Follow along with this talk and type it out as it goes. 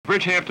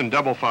Bridgehampton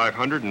Double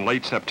 500 in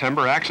late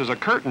September acts as a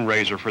curtain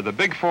raiser for the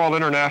Big Fall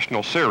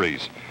International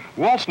Series.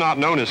 Walt's not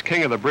known as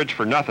King of the Bridge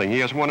for nothing. He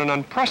has won an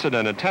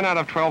unprecedented 10 out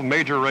of 12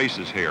 major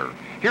races here.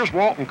 Here's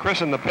Walt and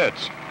Chris in the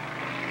pits.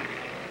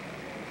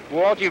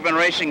 Walt, you've been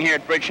racing here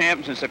at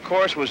Bridgehampton since the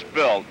course was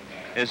built.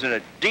 Is it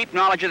a deep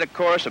knowledge of the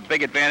course a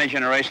big advantage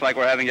in a race like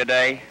we're having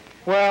today?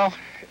 Well,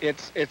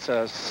 it's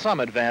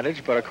some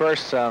advantage, but of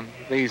course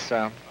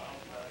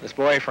this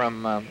boy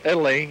from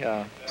Italy,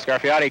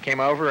 Scarfiati, came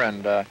over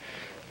and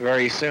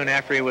very soon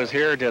after he was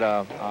here did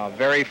a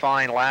very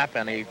fine lap,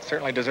 and he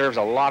certainly deserves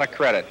a lot of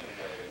credit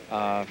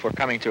for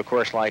coming to a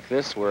course like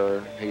this where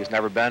he's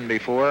never been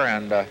before,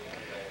 and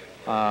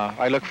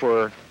I look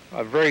for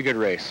a very good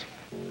race.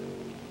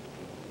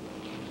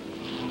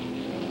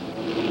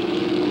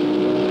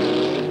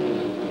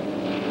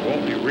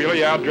 Well, you really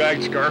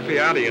outdragged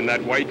Scarfiati in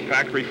that white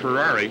factory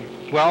Ferrari.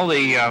 Well,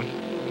 of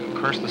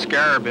course, the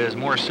Scarab is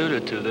more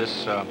suited to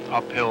this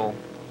uphill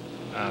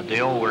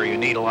deal where you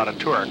need a lot of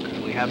torque.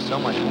 We have so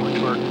much more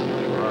torque than the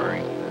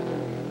Ferrari.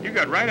 You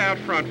got right out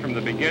front from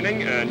the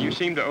beginning, and you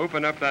seemed to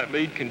open up that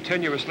lead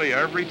continuously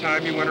every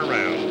time you went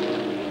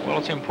around. Well,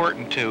 it's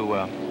important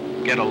to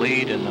get a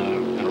lead in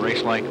a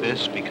race like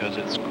this because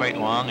it's quite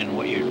long, and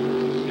what you're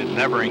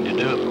endeavoring to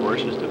do, of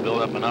course, is to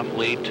build up enough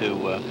lead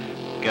to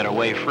get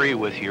away free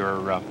with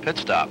your pit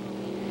stop.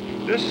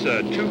 This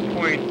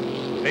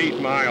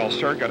 2.8-mile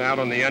circuit out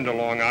on the end of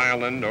Long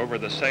Island over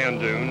the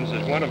sand dunes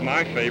is one of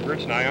my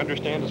favorites, and I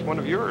understand it's one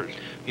of yours.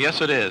 Yes,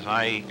 it is.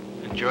 I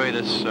enjoy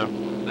this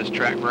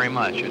track very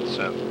much. It's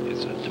a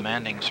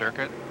demanding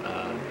circuit.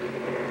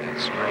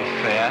 It's very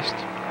fast,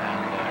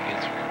 and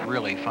it's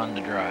really fun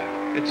to drive.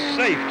 It's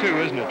safe, too,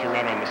 isn't it, to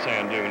run on the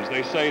sand dunes?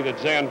 They say that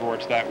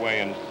Zandvoort's that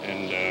way in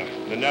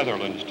the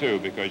Netherlands, too,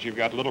 because you've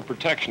got a little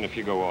protection if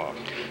you go off.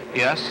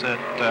 Yes, it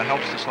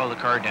helps to slow the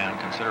car down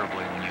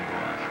considerably when you go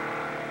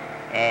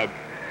off.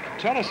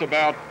 Tell us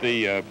about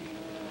the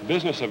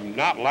business of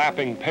not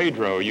lapping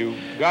Pedro. You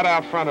got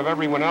out front of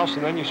everyone else,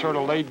 and then you sort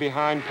of laid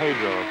behind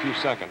Pedro a few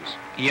seconds.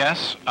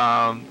 Yes,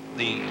 I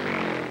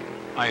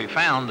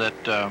found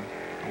that,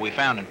 we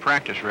found in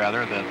practice,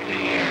 rather, that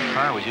the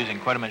car was using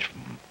quite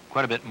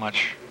a bit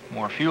much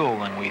more fuel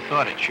than we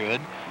thought it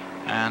should,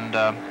 and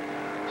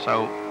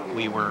so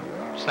we were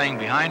staying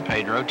behind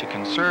Pedro to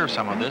conserve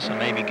some of this and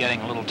maybe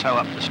getting a little toe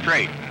up the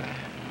straight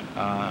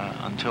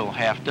until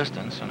half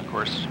distance, and of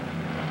course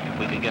if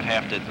we could get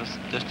half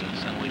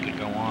distance then we could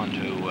go on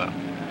to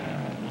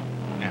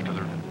after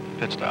the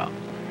pit stop.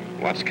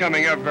 What's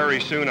coming up very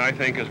soon, I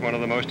think, is one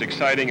of the most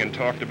exciting and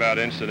talked about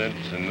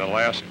incidents in the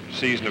last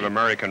season of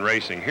American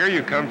racing. Here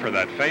you come for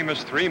that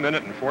famous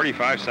 3-minute and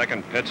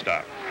 45-second pit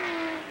stop.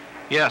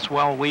 Yes,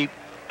 well, we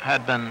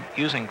had been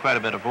using quite a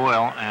bit of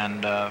oil,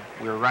 and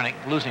we were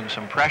losing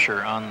some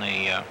pressure on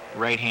the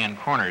right-hand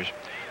corners.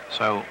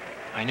 So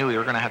I knew we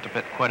were going to have to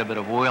put quite a bit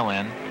of oil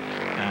in,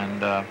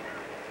 and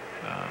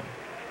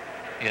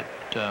it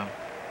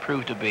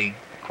proved to be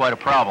quite a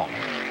problem.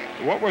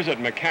 What was it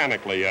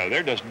mechanically?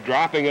 They're just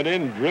dropping it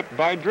in drip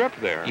by drip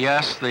there.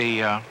 Yes,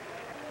 the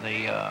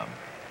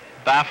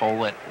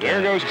baffle that...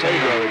 There goes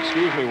Pedro.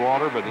 Excuse me,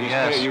 Walter, but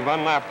yes. You've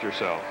unlapped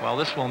yourself. Well,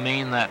 this will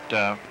mean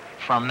that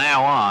from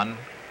now on,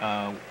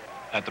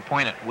 at the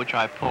point at which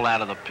I pull out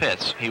of the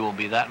pits, he will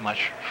be that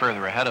much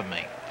further ahead of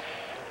me.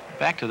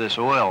 Back to this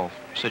oil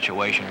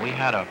situation, we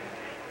had a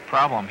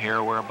problem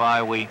here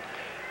whereby we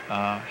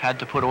had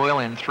to put oil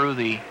in through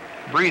the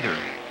breather,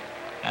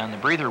 and the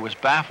breather was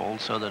baffled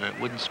so that it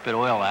wouldn't spit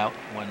oil out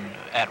when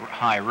at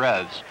high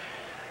revs,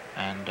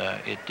 and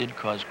it did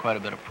cause quite a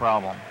bit of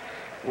problem.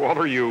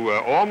 Walter, you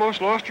almost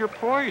lost your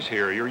poise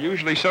here. You're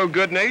usually so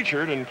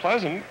good-natured and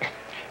pleasant.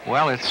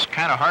 Well, it's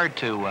kind of hard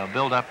to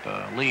build up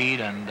a lead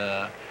and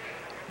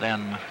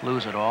then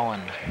lose it all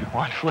in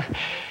one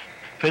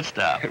pit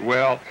stop.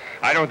 Well,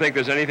 I don't think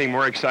there's anything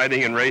more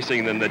exciting in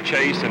racing than the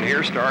chase, and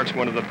here starts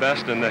one of the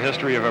best in the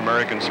history of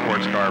American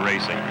sports car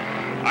racing.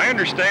 I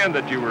understand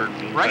that you were...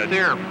 Right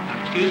there,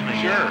 excuse me.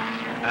 Sure.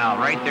 Now,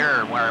 right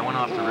there where I went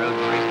off the road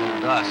and raised a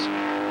little dust,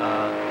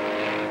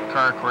 the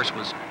car, of course,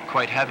 was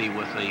quite heavy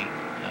with the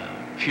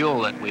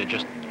fuel that we had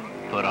just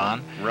put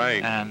on.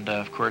 Right. And,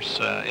 of course,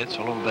 it's a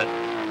little bit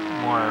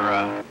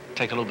more,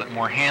 take a little bit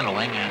more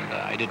handling, and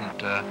I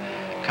didn't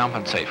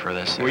compensate for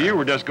this. Well, you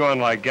were just going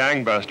like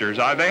gangbusters.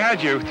 They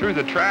had you through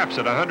the traps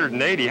at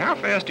 180. How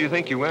fast do you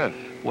think you went?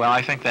 Well,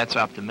 I think that's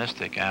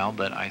optimistic, Al,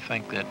 but I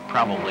think that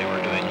probably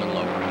we're doing a little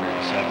over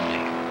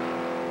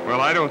 170. Well,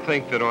 I don't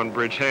think that on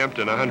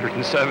Bridgehampton,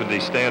 170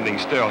 standing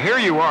still. Here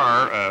you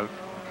are,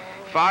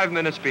 5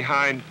 minutes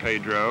behind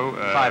Pedro.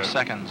 5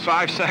 seconds.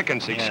 5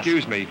 seconds,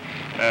 excuse Yes. me.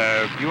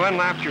 You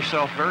unlapped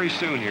yourself very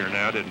soon here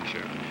now, didn't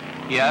you?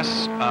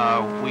 Yes,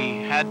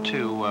 we had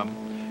to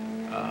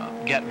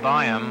get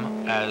by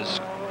him as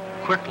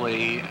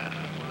quickly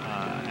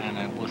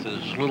and with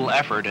as little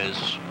effort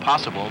as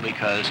possible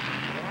because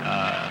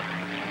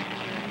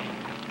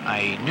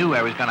I knew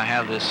I was going to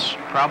have this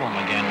problem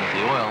again with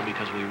the oil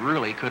because we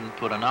really couldn't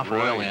put enough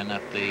oil in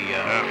at the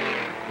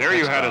there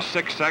you had a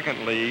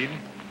 6-second lead,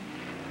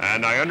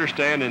 and I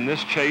understand in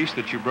this chase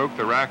that you broke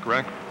the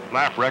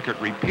lap record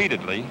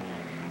repeatedly.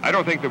 I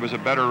don't think there was a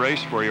better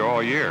race for you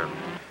all year.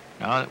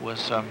 No, it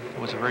was a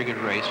very good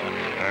race.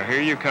 And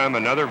here you come,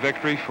 another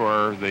victory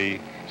for the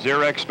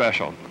Zerex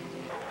Special.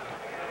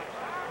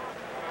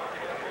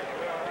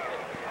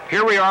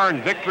 Here we are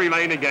in victory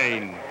lane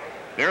again.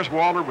 There's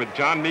Walter with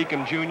John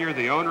Mecom Jr.,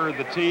 the owner of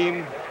the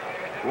team.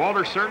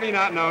 Walter certainly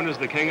not known as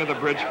the king of the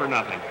bridge for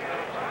nothing.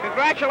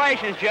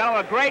 Congratulations,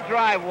 gentlemen. A great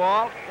drive,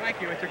 Walt.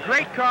 Thank you. It's a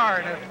great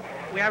car, and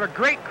we have a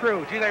great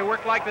crew. Gee, they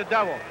work like the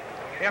devil.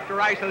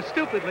 After I so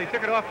stupidly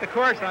took it off the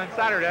course on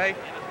Saturday,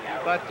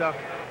 but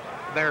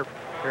they're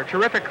a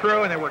terrific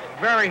crew, and they work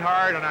very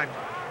hard, and I'm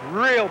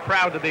real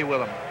proud to be with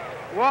them.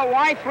 Well,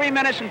 why 3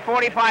 minutes and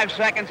 45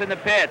 seconds in the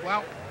pits?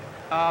 Well,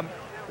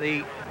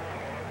 the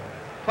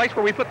place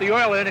where we put the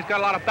oil in, it's got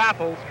a lot of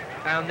baffles,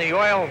 and the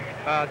oil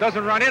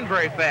doesn't run in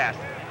very fast.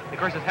 Of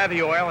course, it's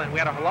heavy oil, and we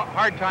had a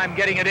hard time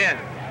getting it in.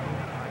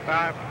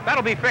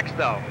 That'll be fixed,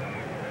 though.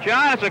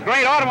 John, it's a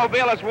great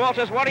automobile, as Walt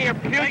says. What are your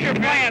future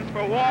plans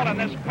for Walt and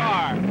this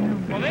car?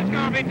 Well, this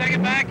car will be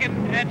taken back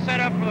and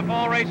set up for the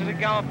fall races in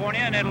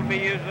California, and it'll be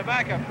used as a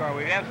backup car.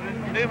 We have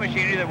some new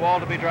machinery that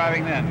Walt will be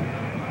driving then.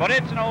 But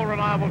it's an old,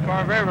 reliable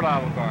car, very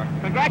reliable car.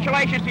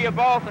 Congratulations to you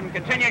both, and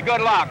continued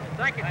good luck.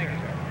 Thank you,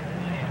 sir.